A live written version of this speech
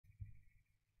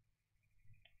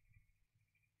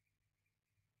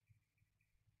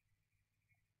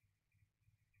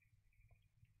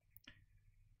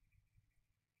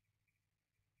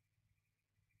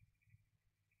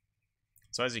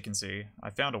So as you can see, I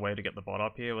found a way to get the bot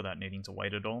up here without needing to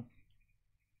wait at all.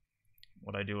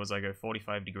 What I do is I go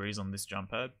 45 degrees on this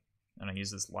jump pad, and I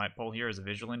use this light pole here as a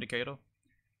visual indicator.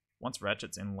 Once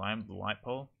Ratchet's in line with the light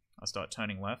pole, I start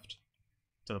turning left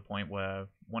to the point where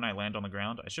when I land on the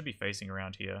ground, I should be facing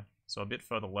around here, so a bit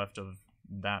further left of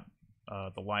that,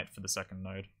 the light for the second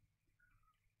node.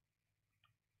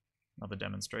 Another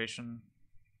demonstration.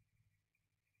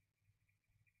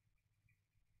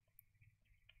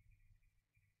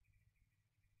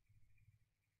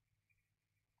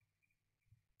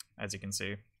 As you can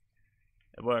see,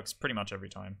 it works pretty much every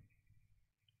time.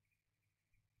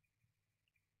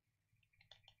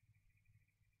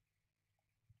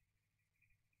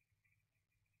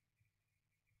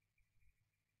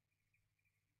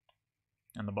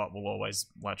 And the bot will always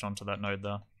latch onto that node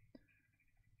there.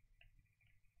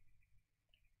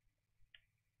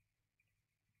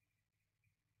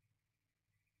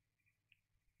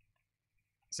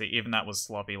 See, even that was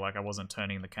sloppy, like I wasn't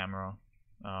turning the camera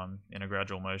in a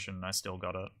gradual motion, and I still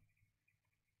got it.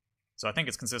 So I think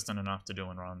it's consistent enough to do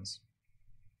in runs.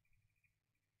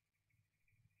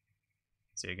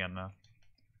 See again there.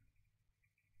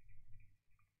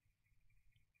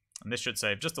 And this should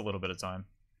save just a little bit of time.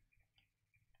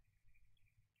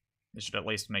 This should at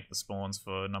least make the spawns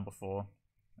for number 4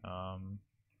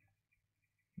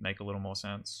 make a little more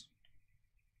sense.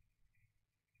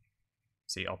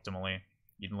 See, optimally,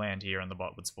 you'd land here and the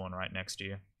bot would spawn right next to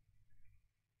you.